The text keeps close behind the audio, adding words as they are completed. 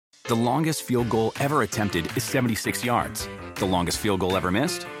The longest field goal ever attempted is 76 yards. The longest field goal ever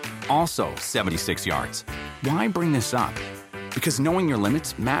missed? Also 76 yards. Why bring this up? Because knowing your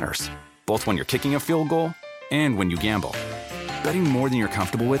limits matters, both when you're kicking a field goal and when you gamble. Betting more than you're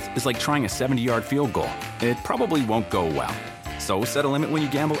comfortable with is like trying a 70-yard field goal. It probably won't go well. So set a limit when you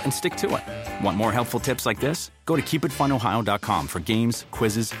gamble and stick to it. Want more helpful tips like this? Go to keepitfunohio.com for games,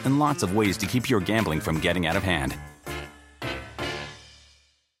 quizzes, and lots of ways to keep your gambling from getting out of hand.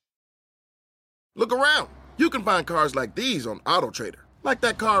 Look around. You can find cars like these on AutoTrader, like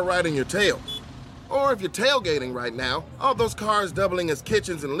that car riding your tail. Or if you're tailgating right now, all those cars doubling as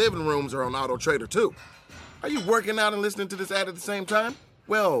kitchens and living rooms are on AutoTrader too. Are you working out and listening to this ad at the same time?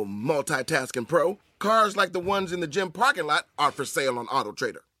 Well, multitasking pro, cars like the ones in the gym parking lot are for sale on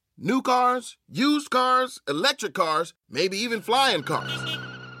AutoTrader. New cars, used cars, electric cars, maybe even flying cars.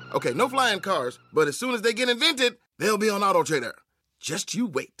 Okay, no flying cars, but as soon as they get invented, they'll be on AutoTrader. Just you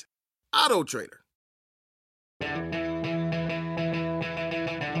wait. AutoTrader.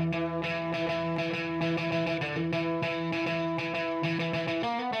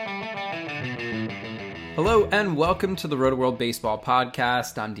 Hello and welcome to the Roto-World Baseball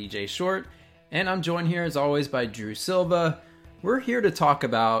Podcast. I'm DJ Short, and I'm joined here as always by Drew Silva. We're here to talk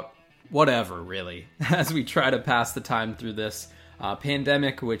about whatever, really, as we try to pass the time through this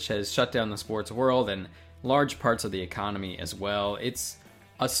pandemic, which has shut down the sports world and large parts of the economy as well. It's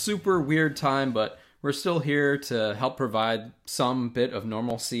a super weird time, but we're still here to help provide some bit of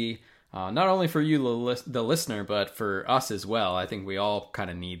normalcy, not only for you, the listener, but for us as well. I think we all kind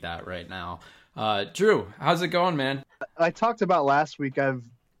of need that right now. Drew, how's it going, man? I talked about last week. I've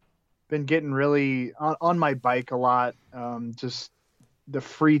been getting really on my bike a lot. Just the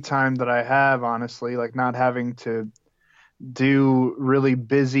free time that I have, honestly, like not having to do really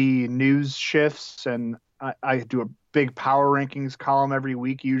busy news shifts. And I do a big power rankings column every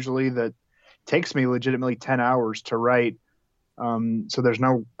week, usually that takes me legitimately 10 hours to write. So there's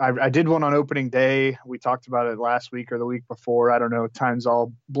no, I did one on opening day. We talked about it last week or the week before. I don't know. Time's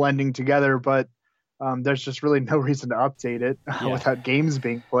all blending together, but there's just really no reason to update it without games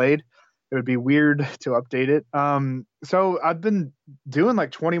being played. It would be weird to update it. So I've been doing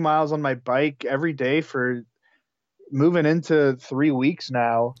like 20 miles on my bike every day for moving into 3 weeks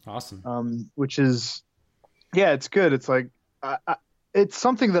now. Awesome. Which is, yeah, it's good. It's like, it's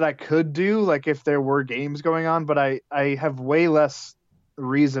something that I could do, like if there were games going on, but I have way less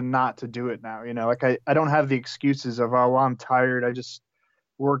reason not to do it now. You know, like I don't have the excuses of, oh, well, I'm tired. I just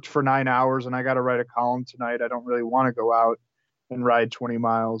worked for 9 hours and I got to write a column tonight. I don't really want to go out and ride 20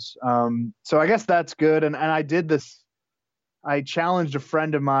 miles. So I guess that's good. And I did this, I challenged a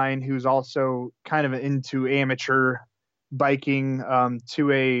friend of mine who's also kind of into amateur biking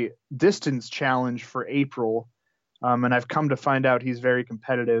to a distance challenge for April. And I've come to find out he's very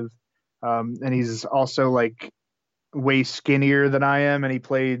competitive. And he's also like way skinnier than I am. And he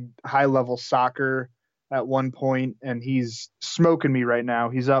played high level soccer at one point, and he's smoking me right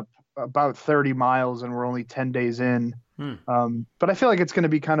now. He's up about 30 miles and we're only 10 days in. But I feel like it's going to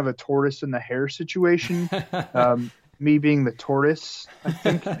be kind of a tortoise in the hare situation. Me being the tortoise, I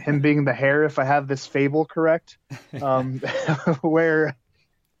think, him being the hare, if I have this fable correct, where,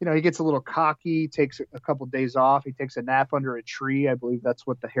 you know, he gets a little cocky, takes a couple of days off. He takes a nap under a tree. I believe that's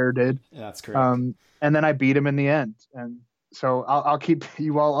what the hare did. Yeah, that's correct. And then I beat him in the end. And so I'll keep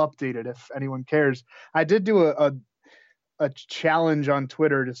you all updated if anyone cares. I did do a challenge on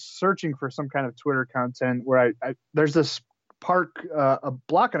Twitter, just searching for some kind of Twitter content where I there's this park a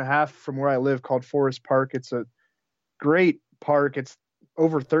block and a half from where I live called Forest Park. It's a great park. It's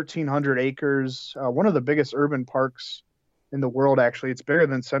over 1,300 acres. One of the biggest urban parks in the world, actually. It's bigger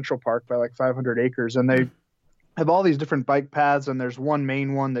than Central Park by like 500 acres. And they have all these different bike paths, and there's one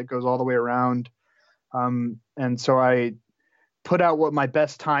main one that goes all the way around. And so I put out what my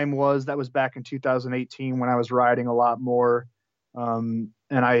best time was. That was back in 2018 when I was riding a lot more. And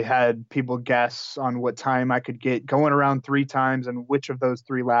I had people guess on what time I could get going around 3 times and which of those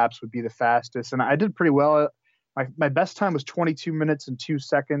 3 laps would be the fastest. And I did pretty well. My best time was 22 minutes and 2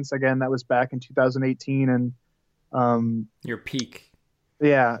 seconds. Again, that was back in 2018. And your peak.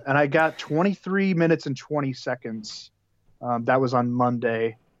 Yeah. And I got 23 minutes and 20 seconds. That was on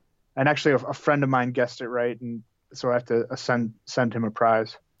Monday. And actually a friend of mine guessed it right. And so I have to send him a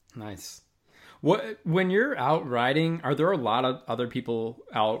prize. Nice. When you're out riding, are there a lot of other people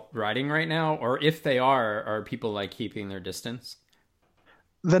out riding right now? Or if they are people like keeping their distance?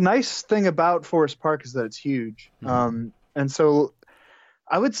 The nice thing about Forest Park is that it's huge. Mm-hmm. And so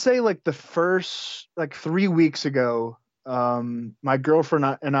I would say like the first, 3 weeks ago, my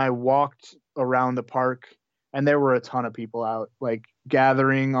girlfriend and I walked around the park and there were a ton of people out. Like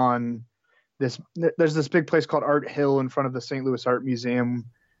gathering on there's this big place called Art Hill in front of the St. Louis Art Museum,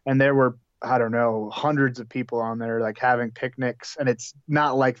 and there were, I don't know, hundreds of people on there like having picnics, and it's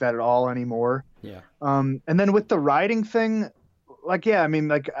not like that at all anymore. Yeah. And then with the riding thing, like, yeah, I mean,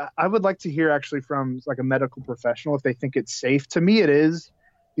 like, I would like to hear actually from like a medical professional if they think it's safe. To me, it is.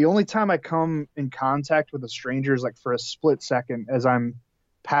 The only time I come in contact with a stranger is like for a split second as I'm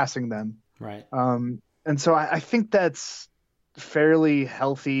passing them. Right. And so I think that's fairly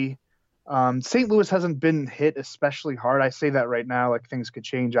healthy. St. Louis hasn't been hit especially hard. I say that right now, like things could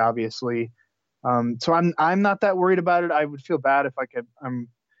change, obviously. So I'm not that worried about it. I would feel bad if I'm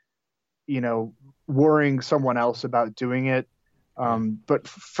worrying someone else about doing it. But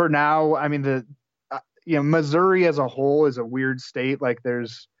for now, I mean, Missouri as a whole is a weird state. Like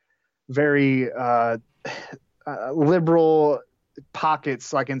there's very liberal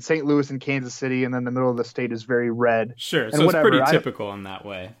pockets, like in St. Louis and Kansas City, and then the middle of the state is very red. Sure, and so whatever. It's pretty typical in that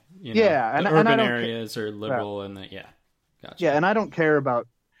way. Yeah, the urban areas are liberal, and Gotcha. Yeah, and I don't care about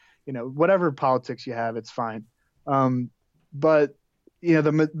whatever politics you have, it's fine. But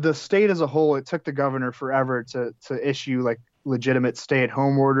the state as a whole, it took the governor forever to issue like legitimate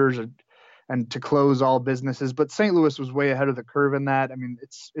stay-at-home orders and to close all businesses. But St. Louis was way ahead of the curve in that. I mean,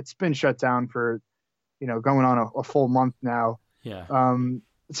 it's been shut down for going on a full month now. Yeah.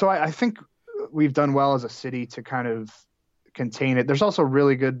 So I think we've done well as a city to kind of contain it. There's also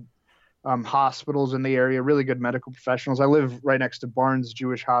really good hospitals in the area, really good medical professionals. I live right next to Barnes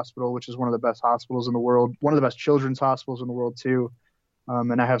Jewish Hospital, which is one of the best hospitals in the world, one of the best children's hospitals in the world too.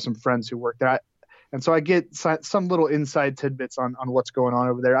 And I have some friends who work there. And so I get some little inside tidbits on what's going on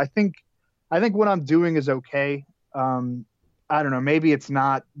over there. I think what I'm doing is okay. I don't know, maybe it's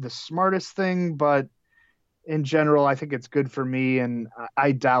not the smartest thing, but in general, I think it's good for me, and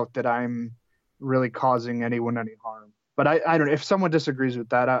I doubt that I'm really causing anyone any harm. But I don't know, if someone disagrees with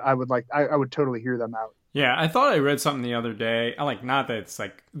that, I would totally hear them out. Yeah, I thought I read something the other day. Not that it's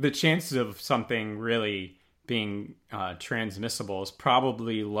like the chances of something really being transmissible is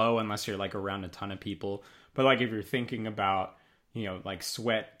probably low unless you're like around a ton of people. But like if you're thinking about, like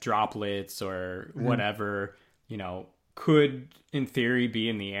sweat droplets or whatever, could in theory be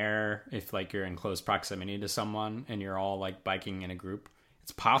in the air if like you're in close proximity to someone and you're all like biking in a group.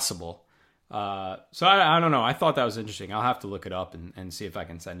 It's possible. So I don't know. I thought that was interesting. I'll have to look it up and see if I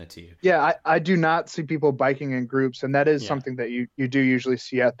can send it to you. Yeah, I do not see people biking in groups, and that is something that you do usually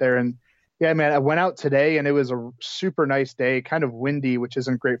see out there. And yeah, man, I went out today and it was a super nice day, kind of windy, which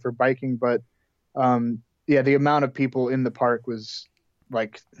isn't great for biking, but the amount of people in the park was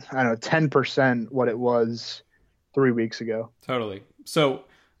like, I don't know, 10% what it was 3 weeks ago. Totally. So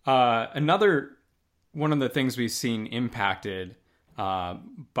another one of the things we've seen impacted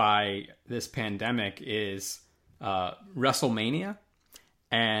by this pandemic is WrestleMania.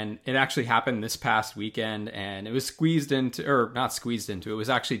 And it actually happened this past weekend, and it was it was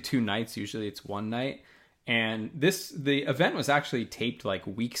actually 2 nights. Usually it's one night. And the event was actually taped like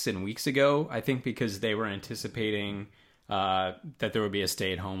weeks and weeks ago, I think because they were anticipating that there would be a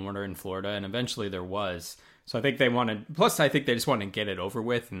stay-at-home order in Florida, and eventually there was. So I think I think they just wanted to get it over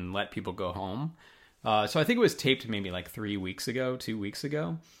with and let people go home. So I think it was taped maybe like 2 weeks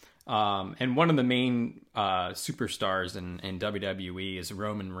ago. And one of the main superstars in WWE is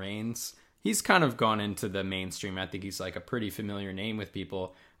Roman Reigns. He's kind of gone into the mainstream. I think he's like a pretty familiar name with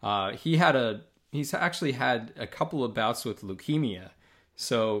people. He's actually had a couple of bouts with leukemia.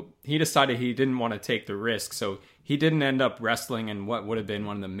 So he decided he didn't want to take the risk. So he didn't end up wrestling in what would have been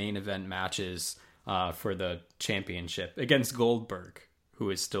one of the main event matches for the championship against Goldberg, who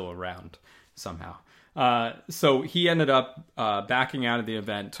is still around somehow. So he ended up backing out of the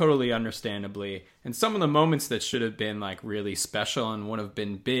event, totally understandably. And some of the moments that should have been like really special and would have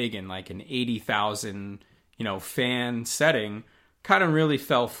been big in like an 80,000, fan setting kind of really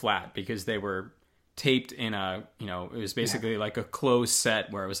fell flat because they were taped in it was basically like a closed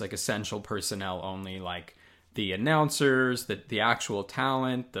set where it was like essential personnel only, like the announcers, the actual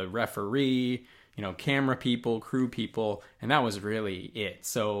talent, the referee, camera people, crew people. And that was really it.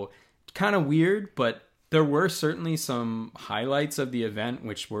 So kind of weird, but there were certainly some highlights of the event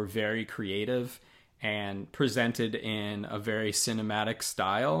which were very creative and presented in a very cinematic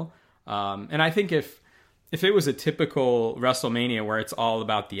style. And I think if it was a typical WrestleMania where it's all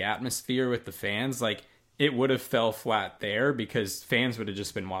about the atmosphere with the fans, like it would have fell flat there because fans would have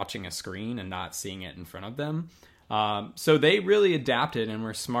just been watching a screen and not seeing it in front of them. So they really adapted and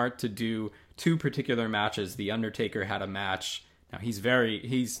were smart to do 2 particular matches. The Undertaker had a match. Now he's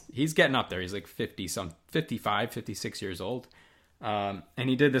getting up there. He's like 55, 56 years old. And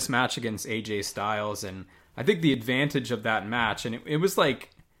he did this match against AJ Styles. And I think the advantage of that match, and it was like,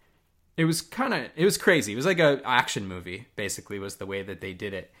 it was crazy. It was like a action movie, basically, was the way that they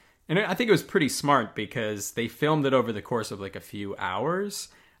did it. And I think it was pretty smart because they filmed it over the course of like a few hours.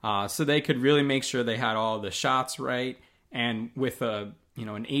 So they could really make sure they had all the shots right. And with an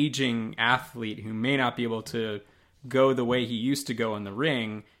aging athlete who may not be able to go the way he used to go in the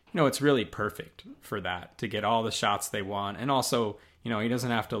ring, it's really perfect for that, to get all the shots they want. And also, he doesn't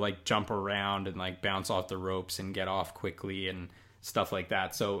have to like jump around and like bounce off the ropes and get off quickly and stuff like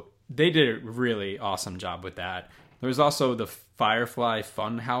that. So they did a really awesome job with that. There was also the Firefly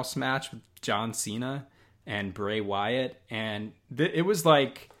Funhouse match with John Cena and Bray Wyatt. And it was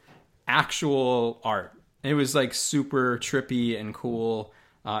like actual art. It was like super trippy and cool.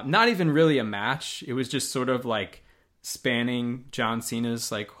 Not even really a match. It was just sort of like spanning John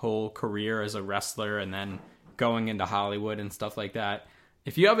Cena's like whole career as a wrestler and then going into Hollywood and stuff like that.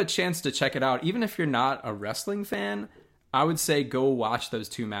 If you have a chance to check it out, even if you're not a wrestling fan, I would say go watch those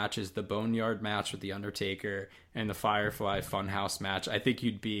two matches, the Boneyard match with The Undertaker and the Firefly Funhouse match. I think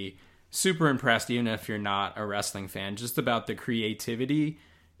you'd be super impressed, even if you're not a wrestling fan, just about the creativity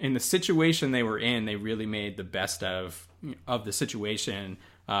and the situation they were in. They really made the best out of the situation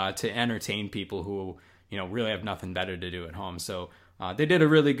to entertain people who, really have nothing better to do at home. So they did a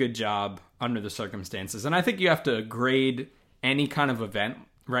really good job under the circumstances. And I think you have to grade any kind of event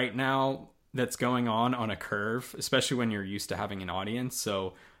right now that's going on a curve, especially when you're used to having an audience.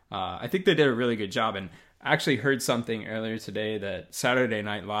 So I think they did a really good job. And I actually heard something earlier today that Saturday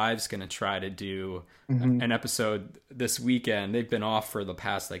Night Live's going to try to do an episode this weekend. They've been off for the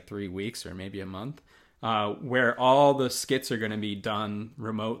past like 3 weeks or maybe a month, where all the skits are going to be done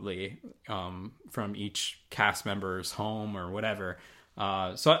remotely from each cast member's home or whatever.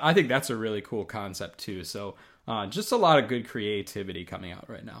 So I think that's a really cool concept too. So just a lot of good creativity coming out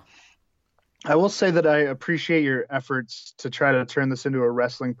right now. I will say that I appreciate your efforts to try to turn this into a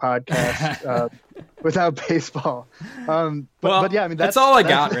wrestling podcast without baseball. But yeah, I mean, that's all I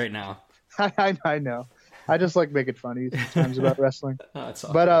got right now. I know. I just like making funny sometimes about wrestling.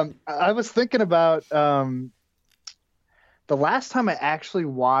 But I was thinking about the last time I actually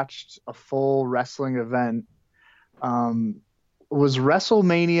watched a full wrestling event was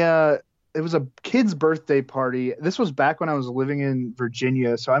WrestleMania. It was a kid's birthday party. This was back when I was living in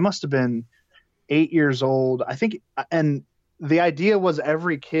Virginia, so I must have been 8 years old, I think. And the idea was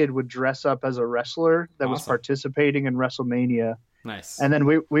every kid would dress up as a wrestler that was participating in WrestleMania. Nice. And then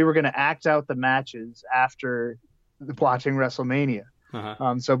we were going to act out the matches after watching WrestleMania.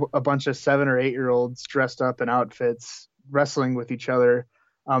 So a bunch of 7 or 8 year olds dressed up in outfits, wrestling with each other.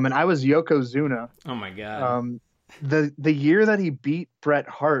 And I was Yokozuna. Oh my God. The year that he beat Bret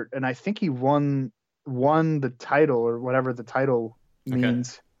Hart, and I think he won the title or whatever the title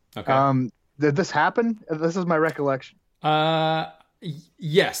means. Okay. Did this happen? This is my recollection.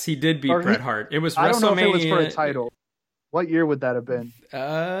 Yes, he did beat Bret Hart. It was WrestleMania. I don't know if it was for a title. What year would that have been?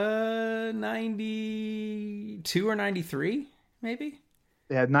 92 or 93, maybe?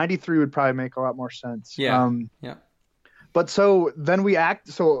 Yeah, 93 would probably make a lot more sense. Yeah. Yeah. But so then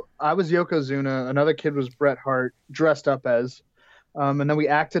so I was Yokozuna, another kid was Bret Hart, dressed up as, and then we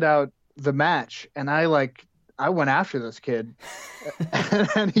acted out the match, and I went after this kid,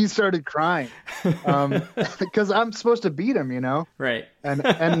 and he started crying, because I'm supposed to beat him, Right.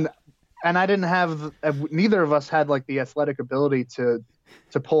 And I didn't have, neither of us had like the athletic ability to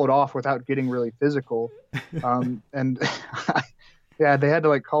pull it off without getting really physical, and yeah, they had to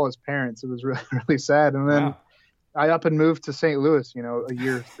like call his parents. It was really, really sad, and then. Wow. I up and moved to St. Louis, a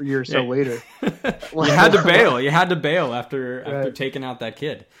year or so later. You had to bail. You had to bail after taking out that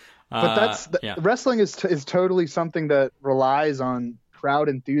kid. But wrestling is totally something that relies on crowd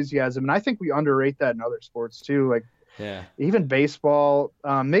enthusiasm, and I think we underrate that in other sports too. Like, even baseball,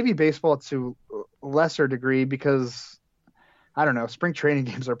 maybe baseball to a lesser degree, because I don't know, spring training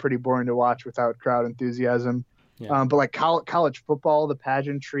games are pretty boring to watch without crowd enthusiasm. Yeah. But like college football, the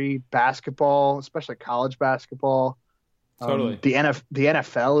pageantry, basketball, especially college basketball, totally. The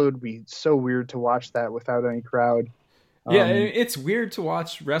NFL, it would be so weird to watch that without any crowd. Yeah, it's weird to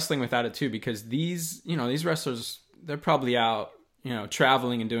watch wrestling without it too, because these wrestlers, they're probably out,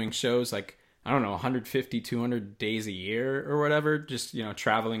 traveling and doing shows like, I don't know, 150, 200 days a year or whatever, just,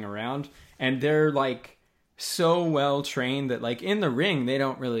 traveling around. And they're like so well trained that like in the ring, they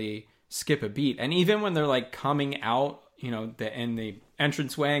don't really skip a beat. And even when they're like coming out, in the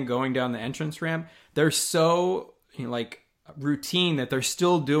entranceway and going down the entrance ramp, they're so like routine that they're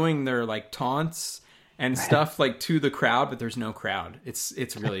still doing their like taunts and stuff like to the crowd, but there's no crowd.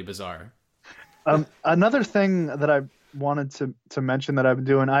 It's really bizarre. Another thing that I wanted to mention that I've been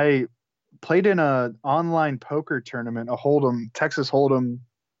doing, played in a online poker tournament, a Texas Hold'em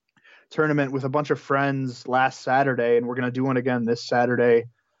tournament with a bunch of friends last Saturday, and we're going to do one again this Saturday.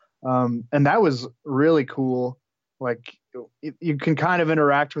 And that was really cool. Like you can kind of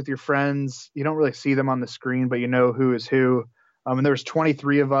interact with your friends. You don't really see them on the screen, but you know who is who. And there was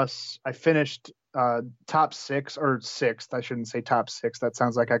 23 of us. I finished top sixth. I shouldn't say top six. That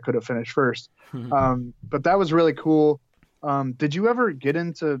sounds like I could have finished first. But that was really cool. Did you ever get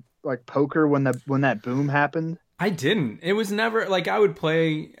into like poker when that boom happened? I didn't. It was never like I would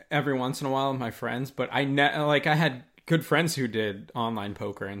play every once in a while with my friends, but I had good friends who did online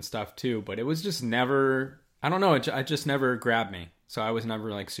poker and stuff too, but it was just never, I don't know, it just never grabbed me. So I was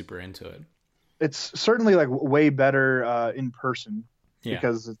never like super into it. It's certainly like way better in person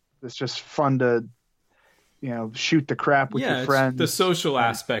because it's just fun to, shoot the crap with your friends. The social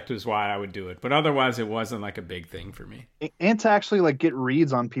aspect is why I would do it, but otherwise it wasn't like a big thing for me. And to actually like get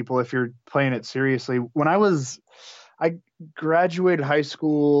reads on people if you're playing it seriously. When I graduated high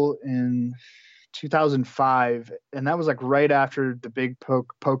school in 2005, and that was like right after the big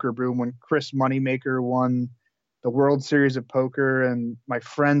poker boom when Chris Moneymaker won the World Series of Poker, and my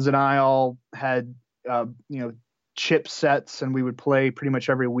friends and I all had chip sets, and we would play pretty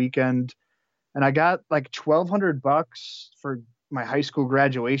much every weekend. And I got like $1,200 for my high school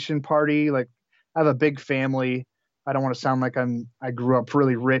graduation party. Like I have a big family. I don't want to sound like I grew up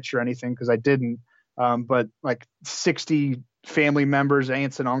really rich or anything, because I didn't. But like 60 family members,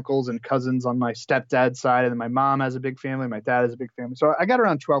 aunts and uncles and cousins on my stepdad's side, and then my mom has a big family, my dad has a big family. So I got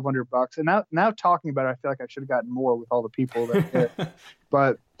around $1,200. And now talking about it, I feel like I should have gotten more with all the people that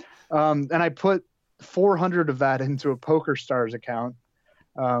but and I put 400 of that into a PokerStars account.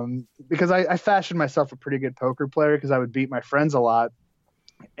 Because I fashioned myself a pretty good poker player because I would beat my friends a lot.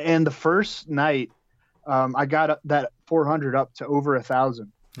 And the first night, I got that 400 up to over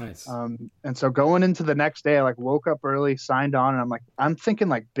 1,000. Nice. And so going into the next day, I like woke up early, signed on, and I'm thinking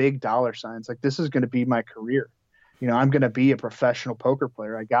like big dollar signs. Like this is going to be my career. I'm going to be a professional poker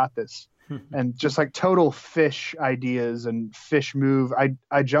player. I got this. And just like total fish ideas and fish move.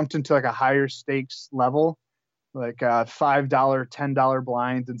 I jumped into like a higher stakes level, like $5, $10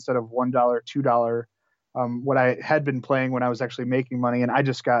 blinds instead of $1, $2, what I had been playing when I was actually making money. And I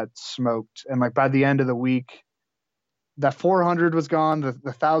just got smoked. And like by the end of the week, that 400 was gone. The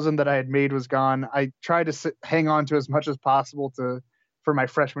 1,000 that I had made was gone. I tried to hang on to as much as possible for my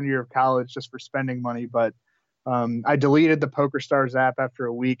freshman year of college, just for spending money. But I deleted the PokerStars app after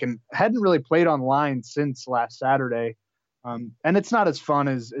a week and hadn't really played online since last Saturday. And it's not as fun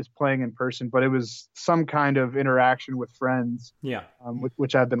as playing in person, but it was some kind of interaction with friends. Yeah.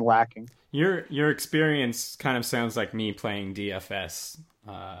 Which I've been lacking. Your experience kind of sounds like me playing DFS.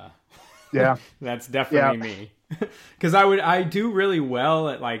 Yeah. That's definitely me. Cause I do really well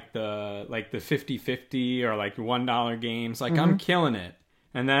at like the 50-50 or like $1 games. Like I'm killing it.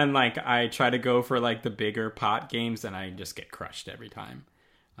 And then like I try to go for like the bigger pot games and I just get crushed every time.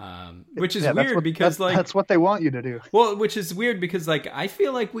 Which is weird because that's what they want you to do. Well, which is weird because like I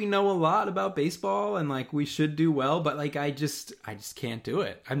feel like we know a lot about baseball and like we should do well, but like I just can't do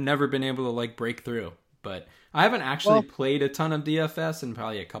it. I've never been able to like break through. But I haven't actually played a ton of DFS in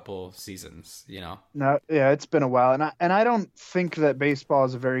probably a couple seasons, No, yeah, it's been a while, and I don't think that baseball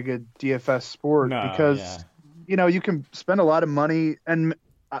is a very good DFS sport because you can spend a lot of money, and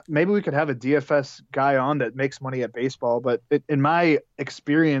maybe we could have a DFS guy on that makes money at baseball. But in my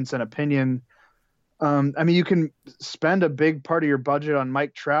experience and opinion, you can spend a big part of your budget on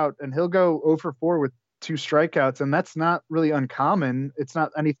Mike Trout, and he'll go 0 for 4 with 2 strikeouts, and that's not really uncommon. It's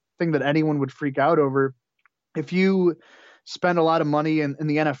not anything that anyone would freak out over. If you spend a lot of money in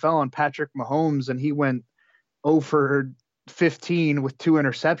the NFL on Patrick Mahomes and he went 0 for 15 with 2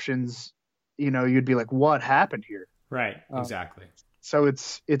 interceptions, you'd be like, what happened here? Right. Exactly. So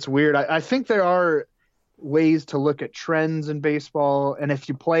it's weird. I think there are ways to look at trends in baseball. And if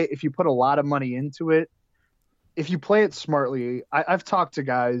you put a lot of money into it, if you play it smartly, I've talked to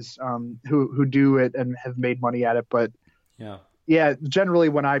guys who do it and have made money at it, but yeah, generally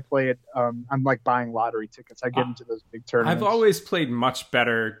when I play it, I'm like buying lottery tickets. I get into those big tournaments. I've always played much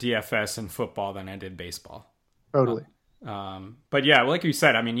better DFS in football than I did baseball. Totally. But yeah, like you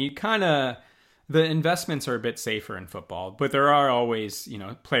said, you the investments are a bit safer in football, but there are always,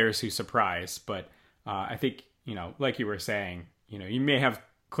 players who surprise. But I think, like you were saying, you may have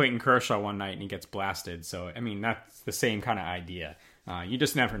Clayton Kershaw one night and he gets blasted. So, that's the same kind of idea. You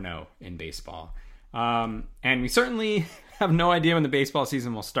just never know in baseball. And we certainly have no idea when the baseball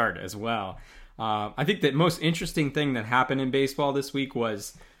season will start as well. I think the most interesting thing that happened in baseball this week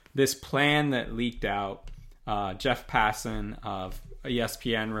was this plan that leaked out. Jeff Passan of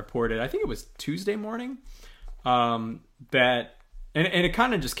ESPN reported, I think it was Tuesday morning, that, and it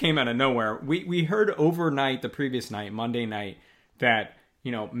kind of just came out of nowhere. We heard overnight, the previous night, Monday night, that,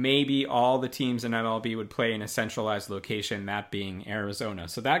 maybe all the teams in MLB would play in a centralized location, that being Arizona.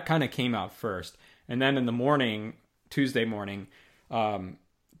 So that kind of came out first. And then in the morning, Tuesday morning,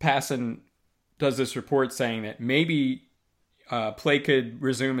 Passan does this report saying that maybe play could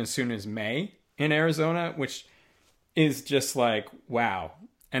resume as soon as May in Arizona, which is just like, wow.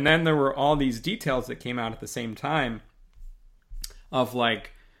 And then there were all these details that came out at the same time of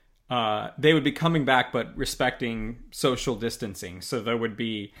like, they would be coming back, but respecting social distancing. So there would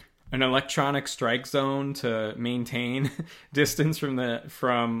be an electronic strike zone to maintain distance from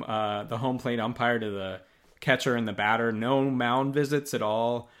the home plate umpire to the catcher and the batter. No mound visits at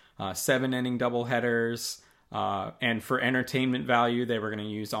all. 7-inning doubleheaders. And for entertainment value, they were going to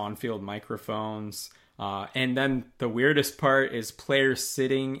use on-field microphones. And then the weirdest part is players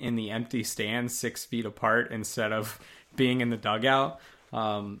sitting in the empty stands 6 feet apart instead of being in the dugout.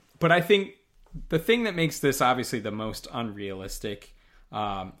 But I think the thing that makes this obviously the most unrealistic,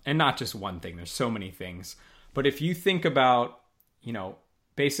 and not just one thing, there's so many things. But if you think about,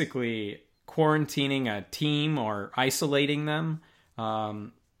 basically quarantining a team or isolating them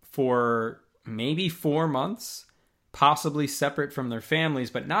for maybe 4 months, possibly separate from their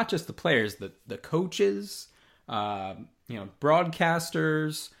families, but not just the players, the coaches,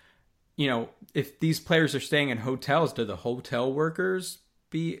 broadcasters, if these players are staying in hotels, do the hotel workers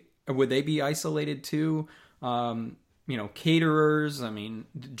would they be isolated too? Caterers,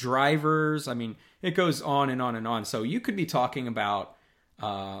 drivers, it goes on and on and on. So you could be talking about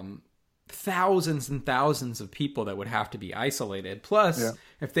thousands and thousands of people that would have to be isolated. Plus,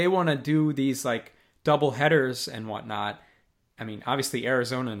 if they want to do these like double headers and whatnot, obviously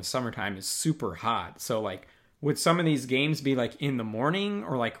Arizona in the summertime is super hot. So like, would some of these games be like in the morning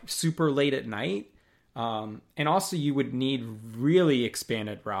or like super late at night? And also you would need really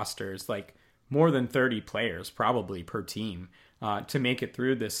expanded rosters, like more than 30 players probably per team, to make it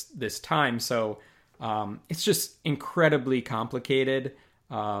through this time. So it's just incredibly complicated.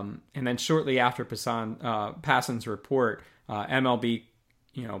 And then shortly after Passan's report, MLB,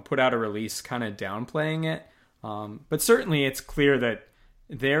 put out a release kind of downplaying it. But certainly it's clear that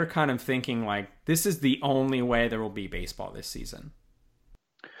they're kind of thinking like, this is the only way there will be baseball this season.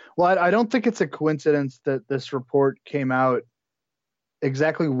 Well, I don't think it's a coincidence that this report came out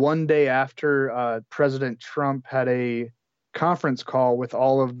exactly one day after President Trump had a conference call with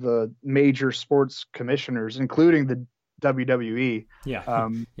all of the major sports commissioners, including the WWE. Yeah.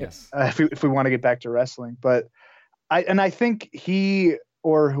 Yes. If we want to get back to wrestling, but I think he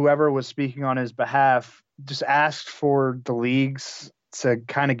or whoever was speaking on his behalf just asked for the leagues to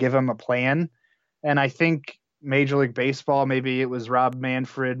kind of give him a plan. And I think Major League Baseball, maybe it was Rob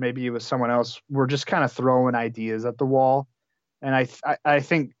Manfred, maybe it was someone else, were just kind of throwing ideas at the wall. And I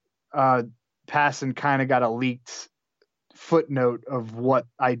think Passan kind of got a leaked footnote of what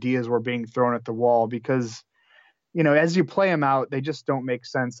ideas were being thrown at the wall because, as you play them out, they just don't make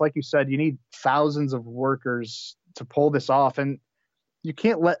sense. Like you said, you need thousands of workers to pull this off. And you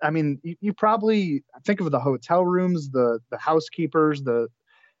can't you probably think of the hotel rooms, the housekeepers, the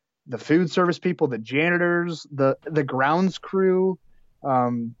food service people, the janitors, the grounds crew,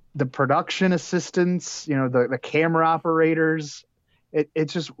 the production assistants, the camera operators.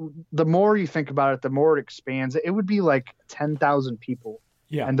 It's just, the more you think about it, the more it expands. It would be like 10,000 people.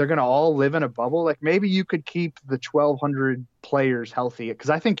 Yeah. And they're going to all live in a bubble. Like maybe you could keep the 1,200 players healthy because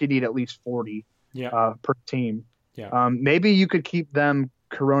I think you need at least 40 per team. Yeah. Maybe you could keep them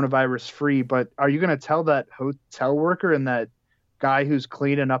coronavirus free, but are you going to tell that hotel worker and that guy who's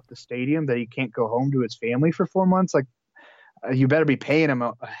cleaning up the stadium that he can't go home to his family for 4 months? Like, you better be paying him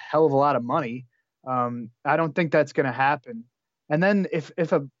a hell of a lot of money. I don't think that's going to happen. And then if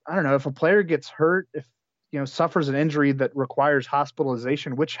a player gets hurt, if suffers an injury that requires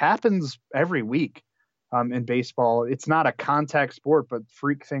hospitalization, which happens every week in baseball, it's not a contact sport, but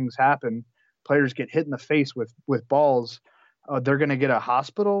freak things happen. Players get hit in the face with balls. They're going to get a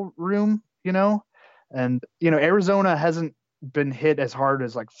hospital room, and Arizona hasn't been hit as hard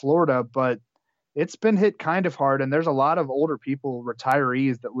as like Florida, but it's been hit kind of hard. And there's a lot of older people,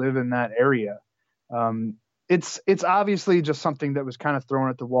 retirees that live in that area. It's obviously just something that was kind of thrown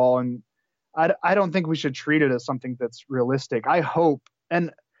at the wall. And I don't think we should treat it as something that's realistic. I hope.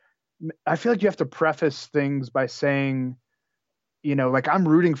 And I feel like you have to preface things by saying, like I'm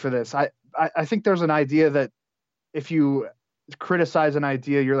rooting for this. I think there's an idea that if you criticize an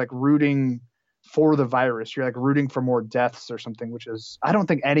idea, you're like rooting for the virus. You're like rooting for more deaths or something, which is, I don't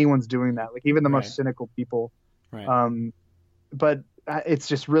think anyone's doing that. Like even the most cynical people. Right. But it's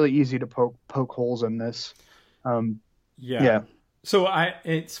just really easy to poke holes in this. Yeah. So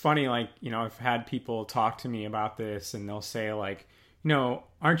it's funny, like, I've had people talk to me about this and they'll say like,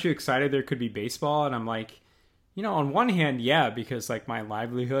 aren't you excited there could be baseball? And I'm like, on one hand, yeah, because like my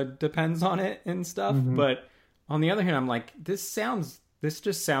livelihood depends on it and stuff. Mm-hmm. But on the other hand, I'm like, this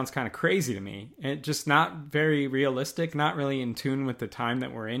just sounds kind of crazy to me. It just not very realistic, not really in tune with the time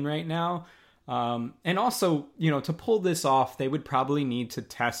that we're in right now. And also, to pull this off, they would probably need to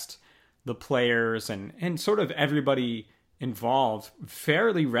test the players and sort of everybody involved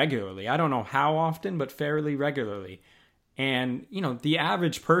fairly regularly. I don't know how often, but fairly regularly. And, the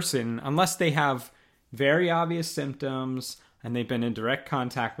average person, unless they have very obvious symptoms and they've been in direct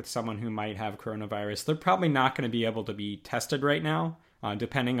contact with someone who might have coronavirus, they're probably not going to be able to be tested right now,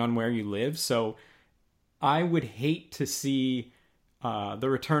 depending on where you live. So I would hate to see the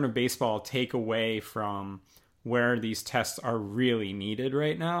return of baseball take away from where these tests are really needed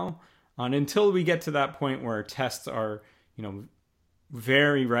right now. And until we get to that point where tests are,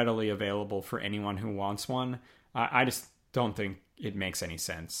 very readily available for anyone who wants one, I just don't think it makes any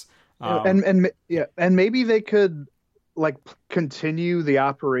sense. And maybe they could like continue the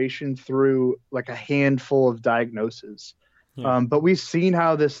operation through like a handful of diagnoses. Yeah. But we've seen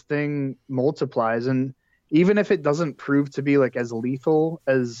how this thing multiplies, and even if it doesn't prove to be like as lethal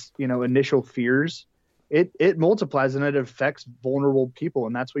as, initial fears, it multiplies and it affects vulnerable people.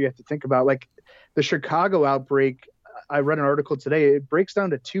 And that's what you have to think about. Like the Chicago outbreak, I read an article today, it breaks down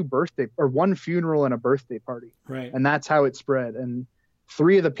to one funeral and a birthday party. Right. And that's how it spread. And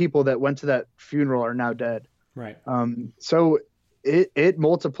 3 of the people that went to that funeral are now dead. Right. So it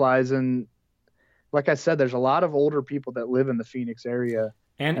multiplies. And like I said, there's a lot of older people that live in the Phoenix area.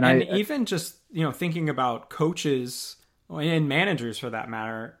 And even just, thinking about coaches and managers for that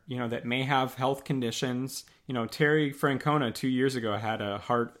matter, that may have health conditions. Terry Francona 2 years ago had a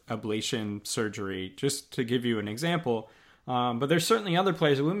heart ablation surgery, just to give you an example. But there's certainly other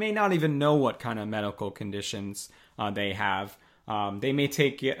players who may not even know what kind of medical conditions they have. They may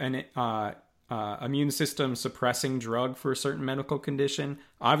take an immune system suppressing drug for a certain medical condition.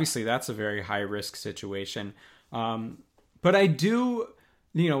 Obviously, that's a very high risk situation. But I do,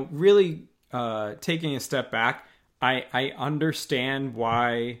 really taking a step back, I understand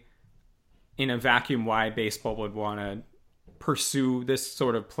why, in a vacuum, why baseball would want to pursue this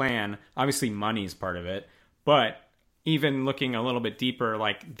sort of plan. Obviously, money's part of it. But even looking a little bit deeper,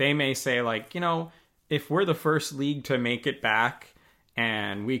 like they may say, like, if we're the first league to make it back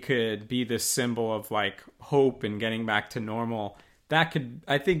and we could be this symbol of like hope and getting back to normal, I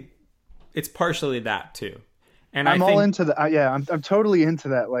think it's partially that too. And I'm all into that. Yeah, I'm totally into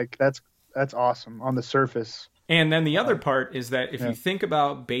that. Like that's awesome on the surface. And then the other part is that if you think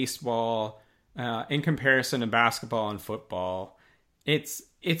about baseball in comparison to basketball and football, it's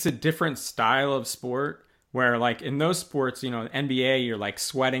a different style of sport where like in those sports, NBA, you're like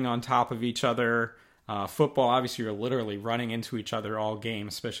sweating on top of each other. Football, obviously, you're literally running into each other all game,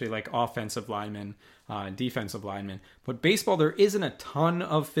 especially like offensive linemen, defensive linemen. But baseball, there isn't a ton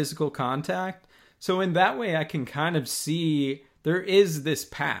of physical contact. So in that way, I can kind of see there is this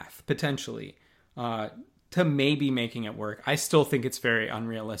path potentially to maybe making it work. I still think it's very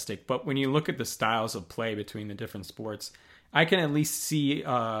unrealistic. But when you look at the styles of play between the different sports, I can at least see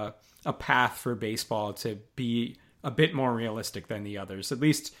a path for baseball to be a bit more realistic than the others, at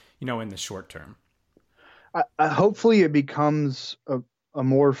least, in the short term. Hopefully it becomes a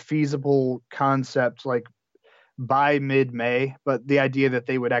more feasible concept like by mid-May, but the idea that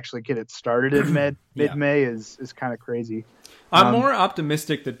they would actually get it started in mid-May is kind of crazy. I'm more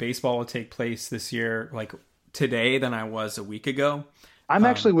optimistic that baseball will take place this year, like today, than I was a week ago. I'm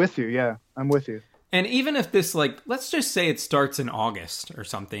actually with you. Yeah, I'm with you. And even if this, like, let's just say it starts in August or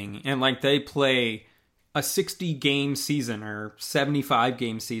something, and like they play a 60-game season or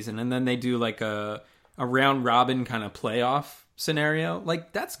 75-game season, and then they do like a round robin kind of playoff scenario,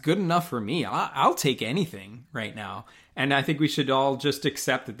 like that's good enough for me. I'll take anything right now. And I think we should all just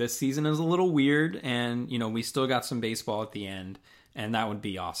accept that this season is a little weird and, we still got some baseball at the end, and that would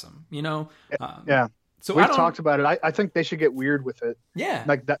be awesome, Yeah. So we've talked about it. I think they should get weird with it. Yeah.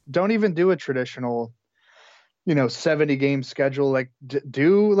 Like that. Don't even do a traditional, 70-game schedule. Like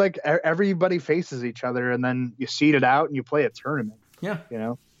do like everybody faces each other and then you seed it out and you play a tournament. Yeah.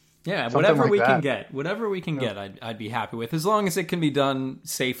 Yeah, Something whatever like we that. can get, I'd be happy with, as long as it can be done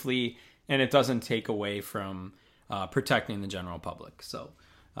safely and it doesn't take away from protecting the general public. So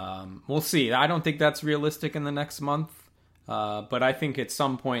we'll see. I don't think that's realistic in the next month, but I think at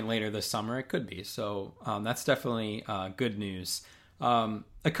some point later this summer it could be. So that's definitely good news. A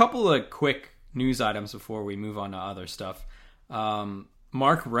couple of quick news items before we move on to other stuff.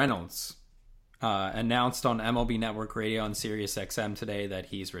 Mark Reynolds announced on MLB Network Radio on Sirius XM today that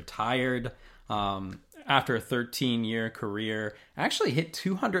he's retired after a 13-year career. Actually hit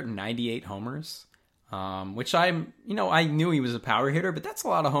 298 homers, which I knew he was a power hitter, but that's a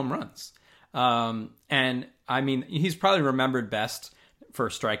lot of home runs. And I mean, he's probably remembered best for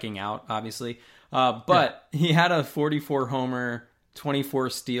striking out, obviously. But he had a 44 homer, 24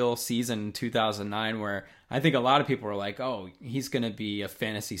 steal season in 2009 where I think a lot of people were like, oh, he's going to be a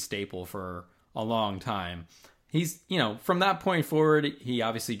fantasy staple for a long time. He's, from that point forward, he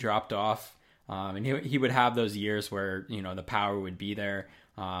obviously dropped off. And he would have those years where, the power would be there.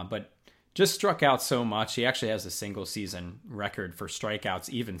 But just struck out so much. He actually has a single season record for strikeouts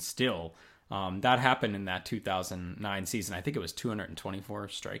even still. That happened in that 2009 season. I think it was 224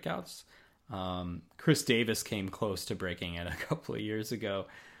 strikeouts. Chris Davis came close to breaking it a couple of years ago.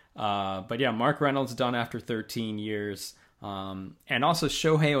 But yeah, Mark Reynolds done after 13 years. And also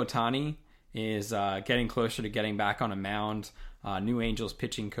Shohei Ohtani is getting closer to getting back on a mound. New Angels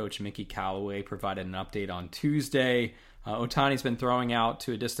pitching coach Mickey Callaway provided an update on Tuesday. Ohtani's been throwing out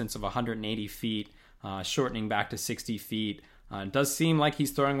to a distance of 180 feet, shortening back to 60 feet. It does seem like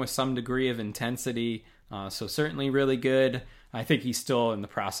he's throwing with some degree of intensity, so certainly really good. I think he's still in the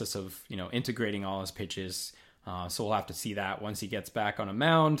process of, integrating all his pitches, so we'll have to see that once he gets back on a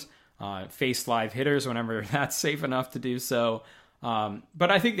mound, face live hitters whenever that's safe enough to do so.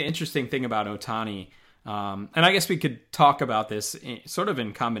 But I think the interesting thing about Ohtani, and I guess we could talk about this sort of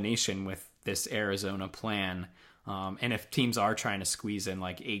in combination with this Arizona plan, and if teams are trying to squeeze in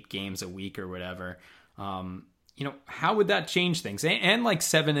like 8 games a week or whatever, how would that change things? And like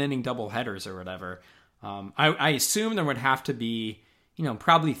 7-inning doubleheaders or whatever. I assume there would have to be,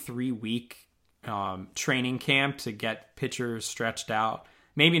 probably 3-week training camp to get pitchers stretched out.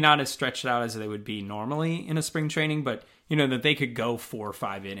 Maybe not as stretched out as they would be normally in a spring training, but, that they could go 4 or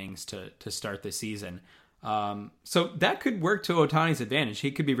 5 innings to start the season. So that could work to Ohtani's advantage.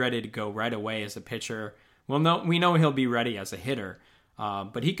 He could be ready to go right away as a pitcher. Well, we know he'll be ready as a hitter,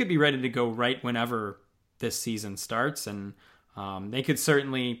 but he could be ready to go right whenever this season starts, and they could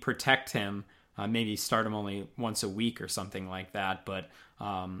certainly protect him, maybe start him only once a week or something like that. But,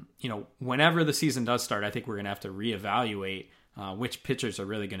 whenever the season does start, I think we're going to have to reevaluate which pitchers are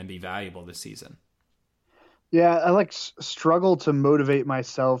really going to be valuable this season. Yeah, I struggle to motivate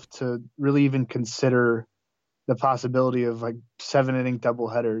myself to really even consider the possibility of 7-inning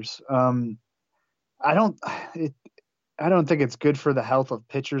doubleheaders. I don't think it's good for the health of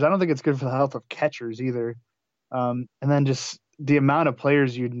pitchers. I don't think it's good for the health of catchers either. And then just the amount of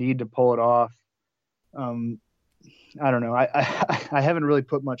players you'd need to pull it off. I don't know. I haven't really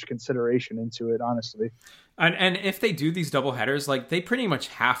put much consideration into it, honestly. And if they do these doubleheaders, they pretty much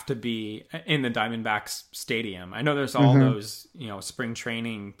have to be in the Diamondbacks stadium. I know there's all those, spring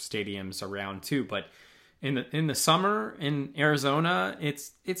training stadiums around too, but in the summer in Arizona,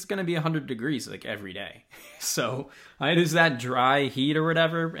 it's going to be 100 degrees every day. So it is that dry heat or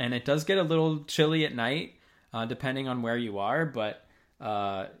whatever, and it does get a little chilly at night, depending on where you are. But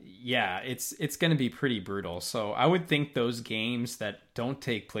it's going to be pretty brutal. So I would think those games that don't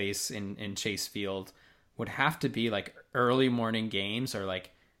take place in Chase Field would have to be early morning games or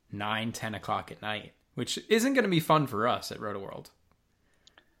 9-10 o'clock at night, which isn't going to be fun for us at Roto-World.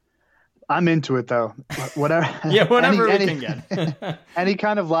 I'm into it though. Whatever. Yeah, whatever we can get. Any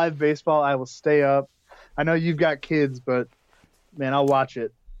kind of live baseball, I will stay up. I know you've got kids, but man, I'll watch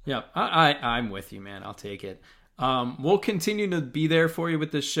it. Yeah, I'm with you, man. I'll take it. We'll continue to be there for you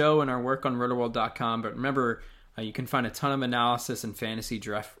with this show and our work on rotoworld.com. But remember, you can find a ton of analysis and fantasy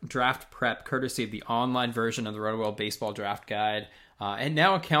draft prep courtesy of the online version of the Roto-World Baseball Draft Guide. And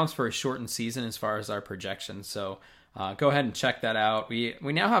now accounts for a shortened season as far as our projections. So go ahead and check that out. We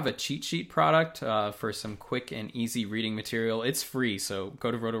now have a cheat sheet product for some quick and easy reading material. It's free, so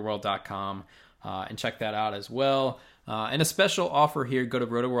go to rotoworld.com and check that out as well. And a special offer here, go to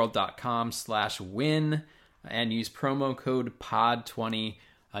rotoworld.com/win and use promo code POD20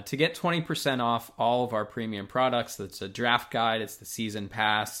 to get 20% off all of our premium products. That's a draft guide, it's the season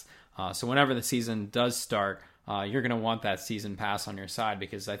pass. So whenever the season does start, you're going to want that season pass on your side,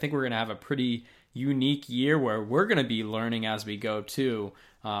 because I think we're going to have a pretty unique year where we're going to be learning as we go too.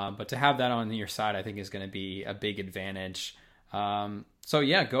 But to have that on your side, I think is going to be a big advantage. So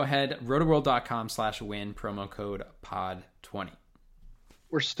yeah, go ahead, rotoworld.com/win, promo code POD20.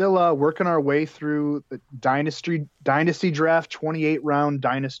 We're still working our way through the dynasty draft, 28-round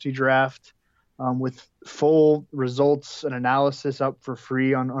dynasty draft, with full results and analysis up for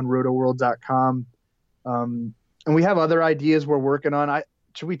free on rotoworld.com. And we have other ideas we're working on.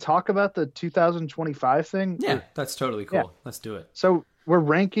 should we talk about the 2025 thing? Yeah, that's totally cool. Yeah. Let's do it. So we're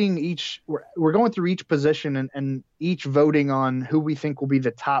ranking each. We're going through each position and each voting on who we think will be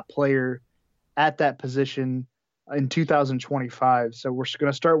the top player at that position in 2025. So we're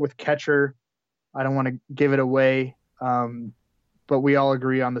going to start with catcher. I don't want to give it away, but we all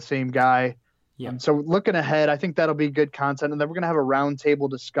agree on the same guy. Yeah. So looking ahead, I think that'll be good content, and then we're going to have a roundtable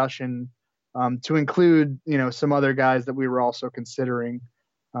discussion to include, some other guys that we were also considering.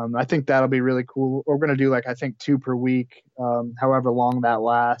 I think that'll be really cool. We're going to do I think 2 per week, however long that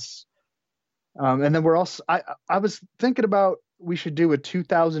lasts. And then we're also, I was thinking about, we should do a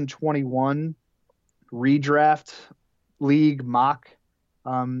 2021 redraft league mock.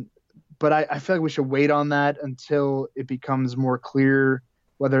 But I feel like we should wait on that until it becomes more clear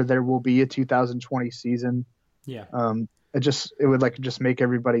whether there will be a 2020 season. Yeah. It would just make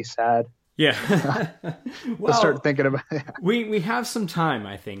everybody sad. Yeah. Well, start thinking about it. We have some time,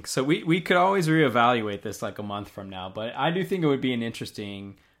 I think. So we could always reevaluate this a month from now, but I do think it would be an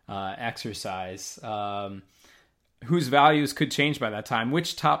interesting exercise. Whose values could change by that time?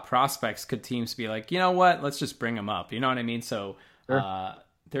 Which top prospects could teams be like, you know what, let's just bring them up. You know what I mean? So sure.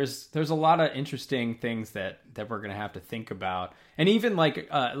 There's a lot of interesting things that we're going to have to think about. And even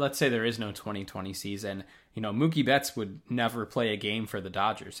let's say there is no 2020 season, Mookie Betts would never play a game for the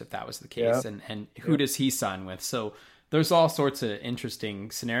Dodgers if that was the case. Yeah. And who does he sign with? So there's all sorts of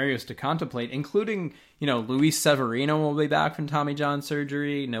interesting scenarios to contemplate, including, Luis Severino will be back from Tommy John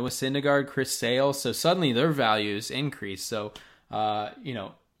surgery, Noah Syndergaard, Chris Sale. So suddenly their values increase. So,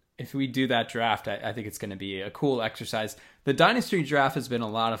 if we do that draft, I think it's going to be a cool exercise. The Dynasty draft has been a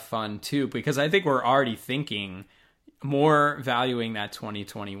lot of fun too, because I think we're already thinking more valuing that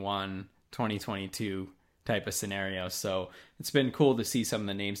 2021, 2022 type of scenario. So it's been cool to see some of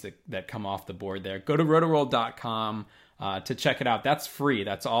the names that come off the board there. Go to rotoworld.com to check it out. That's free.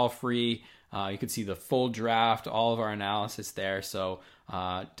 That's all free. You can see the full draft, all of our analysis there. So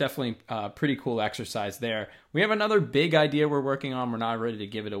definitely a pretty cool exercise there. We have another big idea we're working on. We're not ready to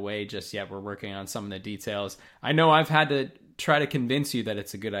give it away just yet. We're working on some of the details. I know I've had to try to convince you that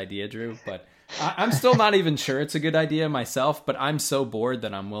it's a good idea, Drew, but I'm still not even sure it's a good idea myself, but I'm so bored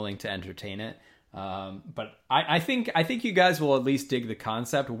that I'm willing to entertain it. But I think you guys will at least dig the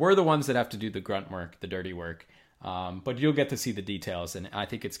concept. We're the ones that have to do the grunt work, the dirty work. But you'll get to see the details, and I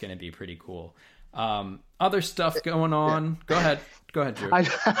think it's going to be pretty cool. Other stuff going on. Yeah. Go ahead, Drew. I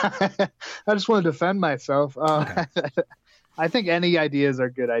just want to defend myself. Okay. I think any ideas are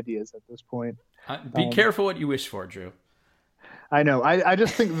good ideas at this point. Be careful what you wish for, Drew. I know. I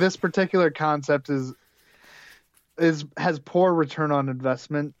just think this particular concept has poor return on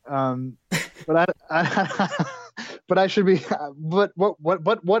investment. But I should be. But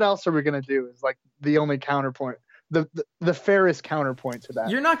what else are we going to do? Is the only counterpoint. The fairest counterpoint to that.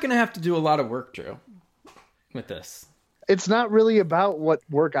 You're not going to have to do a lot of work, Drew, with this. It's not really about what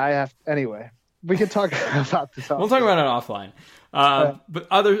work I have. Anyway, we can talk about this. We'll talk about it offline. But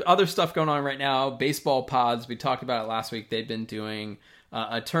other stuff going on right now. Baseball pods. We talked about it last week. They've been doing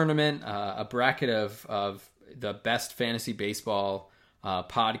a tournament, a bracket of the best fantasy baseball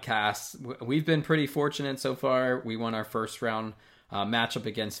podcasts. We've been pretty fortunate so far. We won our first round matchup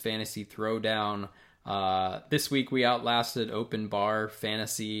against Fantasy Throwdown. This week we outlasted Open Bar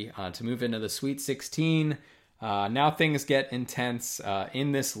Fantasy to move into the Sweet 16. Now things get intense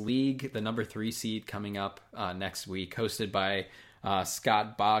in this league. The number 3 seed coming up next week, hosted by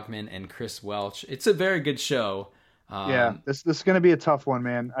Scott Bogman and Chris Welch. It's a very good show. This is going to be a tough one,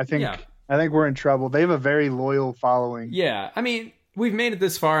 man. I think we're in trouble. They have a very loyal following. Yeah, I mean, we've made it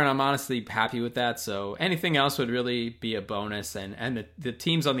this far, and I'm honestly happy with that. So anything else would really be a bonus. And the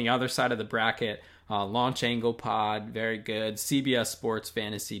teams on the other side of the bracket. Launch Angle Pod, very good. CBS Sports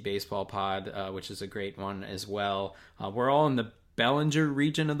Fantasy Baseball Pod, which is a great one as well. We're all in the Bellinger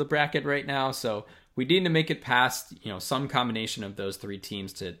region of the bracket right now, so we need to make it past some combination of those 3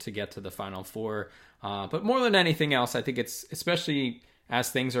 teams to get to the Final Four. But more than anything else, I think it's, especially as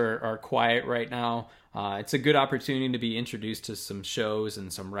things are quiet right now, it's a good opportunity to be introduced to some shows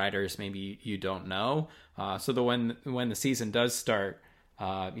and some writers maybe you don't know. So that when the season does start,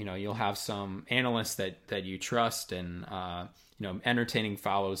 you'll have some analysts that you trust and, entertaining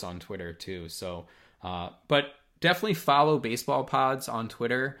follows on Twitter too. So, but definitely follow Baseball Pods on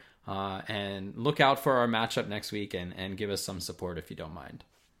Twitter, and look out for our matchup next week and give us some support if you don't mind.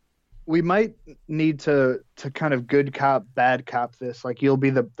 We might need to kind of good cop, bad cop this. You'll be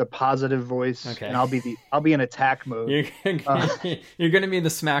the positive voice, okay, and I'll be in attack mode. You're going to be the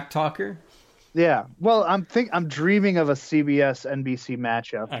smack talker. Yeah. Well, I'm dreaming of a CBS NBC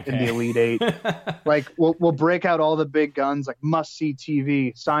matchup in the Elite Eight. Like we'll break out all the big guns like Must See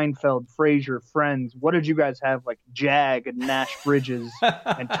TV, Seinfeld, Frasier, Friends. What did you guys have? Like Jag and Nash Bridges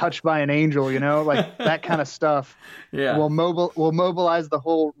and Touched by an Angel, like that kind of stuff. Yeah. We'll mobilize the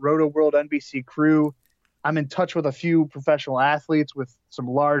whole Roto World NBC crew. I'm in touch with a few professional athletes with some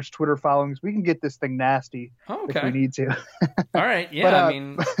large Twitter followings. We can get this thing nasty if we need to. All right.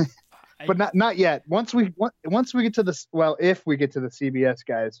 Yeah. But not yet. Once we get to this, well, if we get to the CBS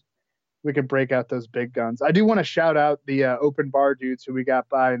guys, we can break out those big guns. I do want to shout out the open bar dudes who we got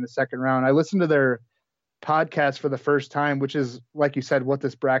by in the second round. I listened to their podcast for the first time, which is, like you said, what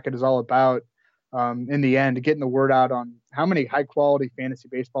this bracket is all about. In the end, getting the word out on how many high quality fantasy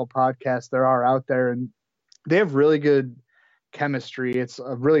baseball podcasts there are out there, and they have really good chemistry. It's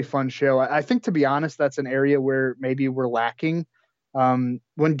a really fun show. I think, to be honest, that's an area where maybe we're lacking.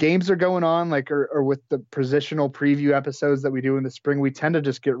 When games are going on, or with the positional preview episodes that we do in the spring, we tend to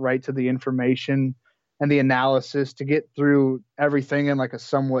just get right to the information and the analysis to get through everything in like a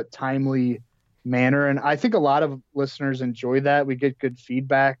somewhat timely manner. And I think a lot of listeners enjoy that. We get good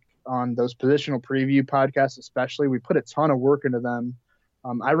feedback on those positional preview podcasts, especially. We put a ton of work into them.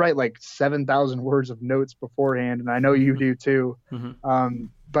 I write like 7,000 words of notes beforehand, and I know you do too. Mm-hmm.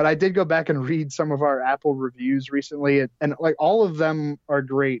 But I did go back and read some of our Apple reviews recently, and like all of them are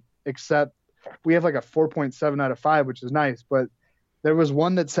great, except we have like a 4.7 out of 5, which is nice. But there was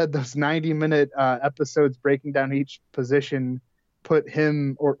one that said those 90-minute episodes breaking down each position put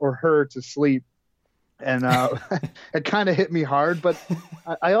him or her to sleep. And it kind of hit me hard. But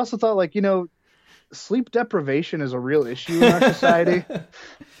I also thought, sleep deprivation is a real issue in our society.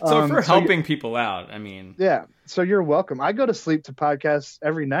 So if we're helping people out, I mean. Yeah. So you're welcome. I go to sleep to podcasts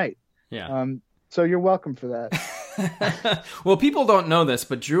every night. Yeah. So you're welcome for that. Well, people don't know this,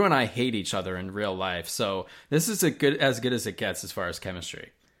 but Drew and I hate each other in real life. So this is as good as it gets as far as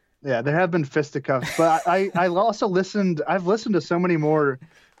chemistry. Yeah, there have been fisticuffs, but I also listened. I've listened to so many more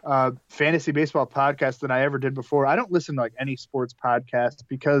fantasy baseball podcasts than I ever did before. I don't listen to like any sports podcast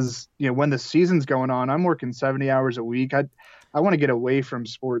because when the season's going on, I'm working 70 hours a week. I want to get away from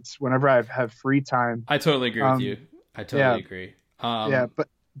sports whenever I have free time. I totally agree with you. I totally agree. But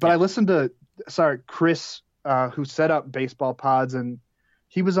I listened to Chris, who set up Baseball Pods, and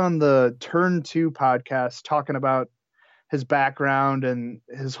he was on the Turn 2 podcast talking about his background and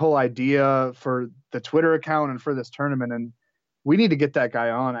his whole idea for the Twitter account and for this tournament. And we need to get that guy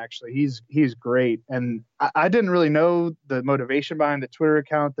on. Actually, he's great. And I didn't really know the motivation behind the Twitter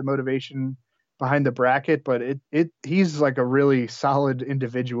account, the motivation behind the bracket, but he's like a really solid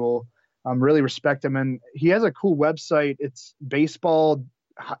individual. Really respect him. And he has a cool website. It's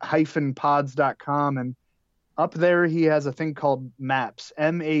baseball-pods.com. And up there, he has a thing called MAPS,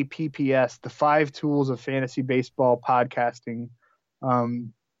 MAPPS, the 5 tools of fantasy baseball podcasting.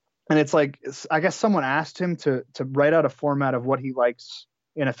 And it's like, I guess someone asked him to write out a format of what he likes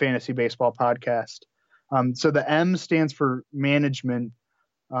in a fantasy baseball podcast. So the M stands for management,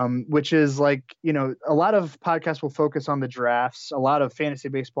 which is like, a lot of podcasts will focus on the drafts. A lot of fantasy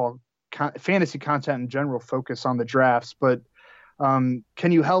baseball, fantasy content in general focus on the drafts. But can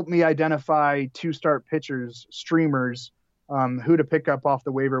you help me identify 2-start pitchers, streamers, who to pick up off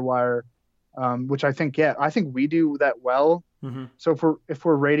the waiver wire? Which I think we do that well. Mm-hmm. So if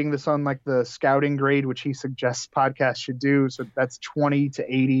we're rating this on like the scouting grade, which he suggests podcasts should do, so that's 20 to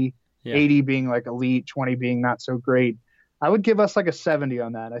 80, 80 being like elite, 20 being not so great. I would give us like a 70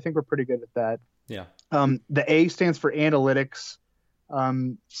 on that. I think we're pretty good at that. Yeah. The A stands for analytics.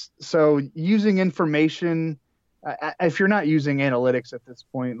 So using information, if you're not using analytics at this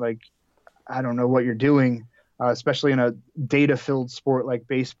point, like, I don't know what you're doing, especially in a data-filled sport like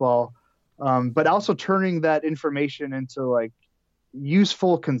baseball. But also turning that information into like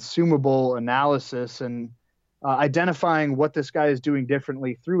useful, consumable analysis and identifying what this guy is doing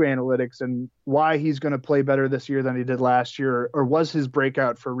differently through analytics and why he's going to play better this year than he did last year, or was his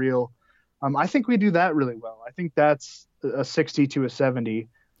breakout for real. I think we do that really well. I think that's a 60 to a 70.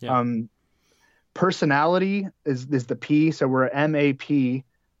 Yeah. Personality is the P, so we're MAP.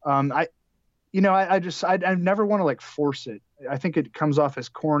 I never want to like force it. I think it comes off as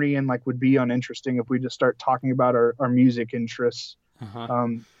corny and like would be uninteresting if we just start talking about our music interests. Uh-huh.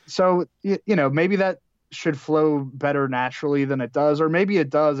 So maybe that should flow better naturally than it does, or maybe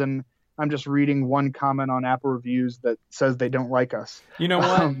it does, and I'm just reading one comment on Apple reviews that says they don't like us. You know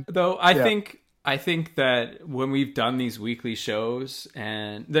what, though? I think that when we've done these weekly shows,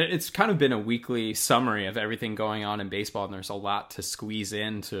 and that it's kind of been a weekly summary of everything going on in baseball, and there's a lot to squeeze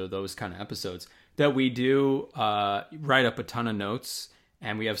into those kind of episodes, that we do write up a ton of notes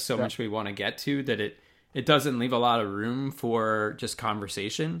and we have so much we want to get to that it doesn't leave a lot of room for just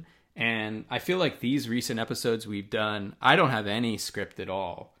conversation. And I feel like these recent episodes we've done, I don't have any script at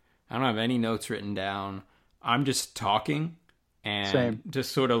all. I don't have any notes written down. I'm just talking and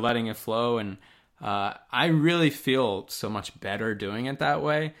just sort of letting it flow. And I really feel so much better doing it that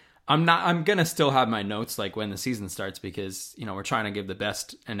way. I'm going to still have my notes like when the season starts, because, we're trying to give the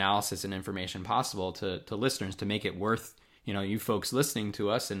best analysis and information possible to listeners to make it worth, you folks listening to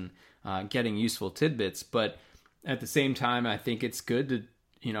us and getting useful tidbits. But at the same time, I think it's good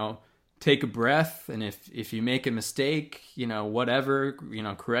to, take a breath. And if you make a mistake, whatever,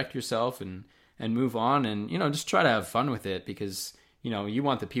 correct yourself and move on and, just try to have fun with it, because, you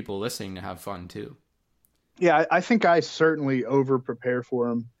want the people listening to have fun too. Yeah, I think I certainly over prepare for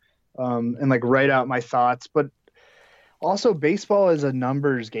them and like write out my thoughts. But also baseball is a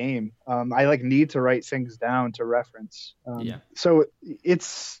numbers game. I like need to write things down to reference. So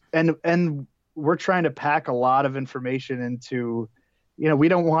it's, and we're trying to pack a lot of information into, we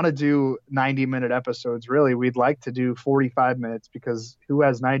don't want to do 90-minute episodes, really. We'd like to do 45 minutes, because who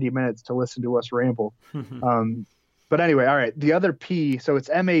has 90 minutes to listen to us ramble? But anyway, all right. The other P, so it's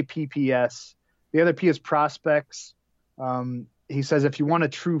MAPPS. The other P is prospects. He says, if you want a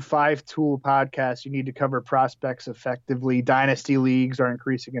true 5-tool podcast, you need to cover prospects effectively. Dynasty leagues are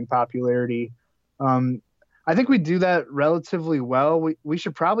increasing in popularity. I think we do that relatively well. We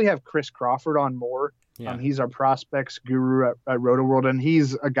should probably have Chris Crawford on more. Yeah. He's our prospects guru at RotoWorld, and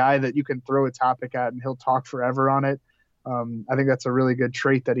he's a guy that you can throw a topic at and he'll talk forever on it. I think that's a really good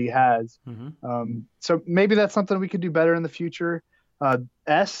trait that he has. So maybe that's something we could do better in the future.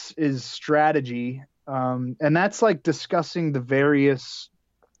 S is strategy. And that's like discussing the various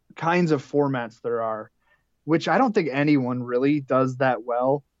kinds of formats there are, which I don't think anyone really does that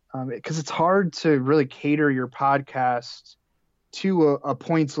well, because it's hard to really cater your podcast to a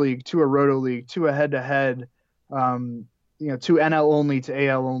points league, to a roto league, to a head-to-head, to NL only, to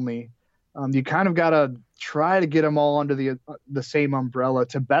AL only. You kind of got to try to get them all under the same umbrella,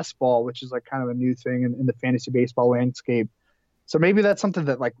 to best ball, which is like kind of a new thing in the fantasy baseball landscape. So maybe that's something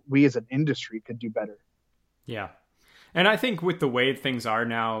that like we as an industry could do better. Yeah. And I think with the way things are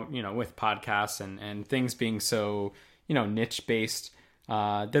now, with podcasts and things being so, niche based,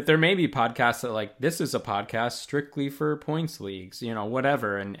 that there may be podcasts that like, this is a podcast strictly for points leagues,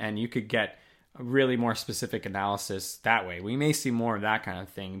 whatever. And you could get a really more specific analysis that way. We may see more of that kind of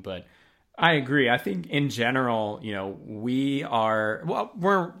thing, but I agree. I think in general, we are,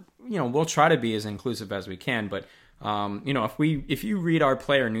 we'll try to be as inclusive as we can, but if you read our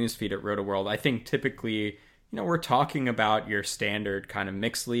player news feed at RotoWorld, I think typically, we're talking about your standard kind of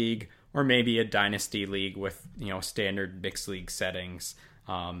mixed league, or maybe a dynasty league with, standard mixed league settings,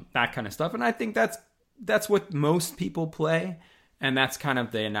 that kind of stuff. And I think that's what most people play. And that's kind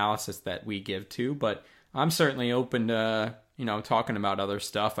of the analysis that we give too. But I'm certainly open to, talking about other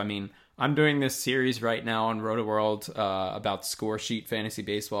stuff. I mean, I'm doing this series right now on RotoWorld about Score Sheet Fantasy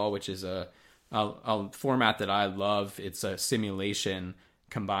Baseball, which is a format that I love. It's a simulation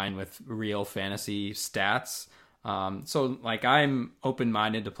combined with real fantasy stats. So like I'm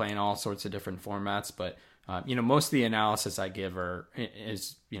open-minded to playing all sorts of different formats, but most of the analysis I give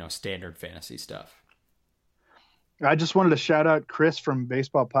is standard fantasy stuff. I just wanted to shout out Chris from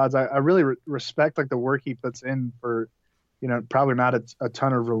Baseball Pods. I really respect like the work he puts in for, probably not a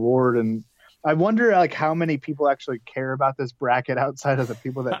ton of reward. And I wonder like how many people actually care about this bracket outside of the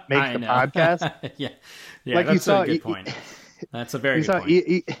people that make the podcast. Yeah, like that's a good point. That's a very good point.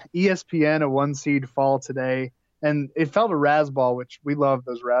 ESPN, a 1-seed fall today, and it fell to Razzball, which we love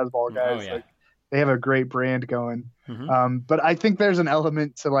those Razzball guys. Oh, yeah. Like, they have a great brand going. But I think there's an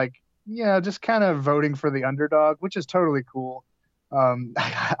element to like, just kind of voting for the underdog, which is totally cool.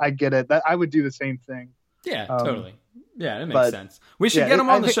 I get it. I would do the same thing. Yeah, totally. Yeah, it makes sense. We should get him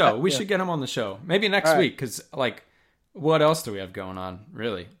on the show. We should get him on the show. Maybe next week, because like, what else do we have going on,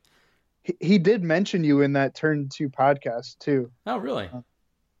 really? He did mention you in that Turn 2 podcast too. Oh, really?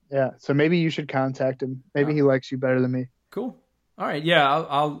 Yeah. So maybe you should contact him. Maybe he likes you better than me. Cool. All right. Yeah,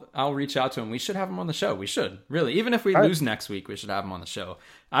 I'll reach out to him. We should have him on the show. We should, really. Even if we lose next week, we should have him on the show.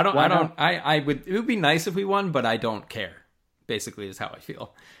 It would be nice if we won, but I don't care. Basically is how I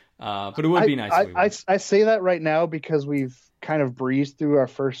feel. But it would be nice if we won. I say that right now because we've kind of breezed through our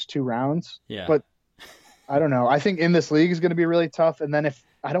first 2 rounds. Yeah. But I don't know. I think in this league is going to be really tough. And then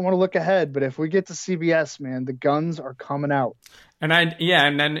I don't want to look ahead, but if we get to CBS, man, the guns are coming out. And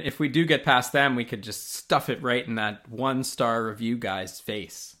then if we do get past them, we could just stuff it right in that 1-star review guy's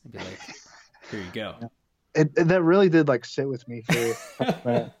face. I'd be like, here you go. That really did like sit with me for a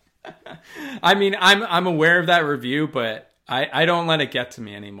minute. I mean, I'm aware of that review, but I don't let it get to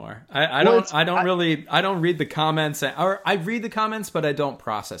me anymore. I don't read the comments, or I read the comments, but I don't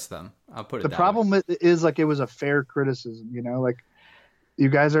process them. I'll put it. The problem is like it was a fair criticism, you know, like you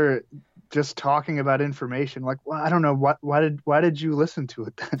guys are just talking about information. Like, well, I don't know why did you listen to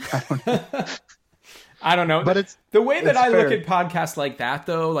it then? I don't know. I don't know. But it's the way that I fair. look at podcasts like that,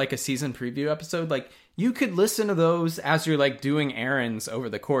 though, like a season preview episode, like you could listen to those as you're like doing errands over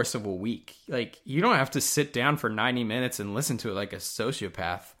the course of a week. Like you don't have to sit down for 90 minutes and listen to it like a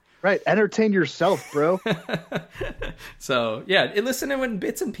sociopath. Right. Entertain yourself, bro. So yeah, listen to it in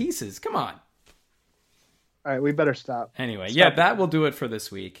bits and pieces. Come on. All right, we better stop. Anyway, yeah, that will do it for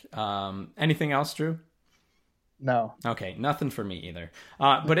this week. Anything else, Drew? No. Okay, nothing for me either.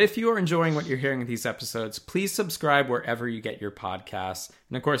 But if you are enjoying what you're hearing in these episodes, please subscribe wherever you get your podcasts.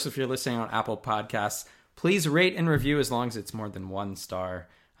 And of course, if you're listening on Apple Podcasts, please rate and review as long as it's more than 1 star.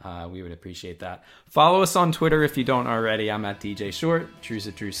 We would appreciate that. Follow us on Twitter if you don't already. I'm at DJ Short. Drew's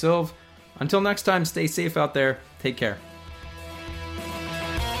at Drew Silv. Until next time, stay safe out there. Take care.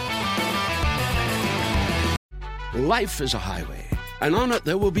 Life is a highway, and on it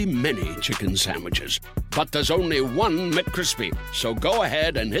there will be many chicken sandwiches. But there's only one McCrispy. So go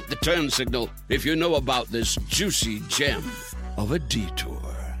ahead and hit the turn signal if you know about this juicy gem of a detour.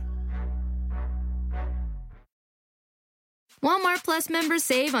 Walmart Plus members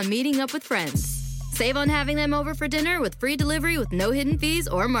save on meeting up with friends. Save on having them over for dinner with free delivery with no hidden fees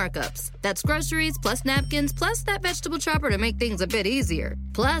or markups. That's groceries plus napkins plus that vegetable chopper to make things a bit easier.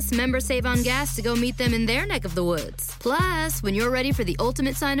 Plus, members save on gas to go meet them in their neck of the woods. Plus, when you're ready for the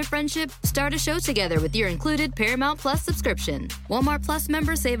ultimate sign of friendship, start a show together with your included Paramount Plus subscription. Walmart Plus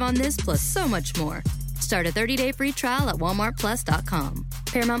members save on this plus so much more. Start a 30-day free trial at walmartplus.com.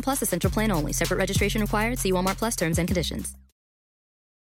 Paramount Plus Essential Plan only. Separate registration required. See Walmart Plus terms and conditions.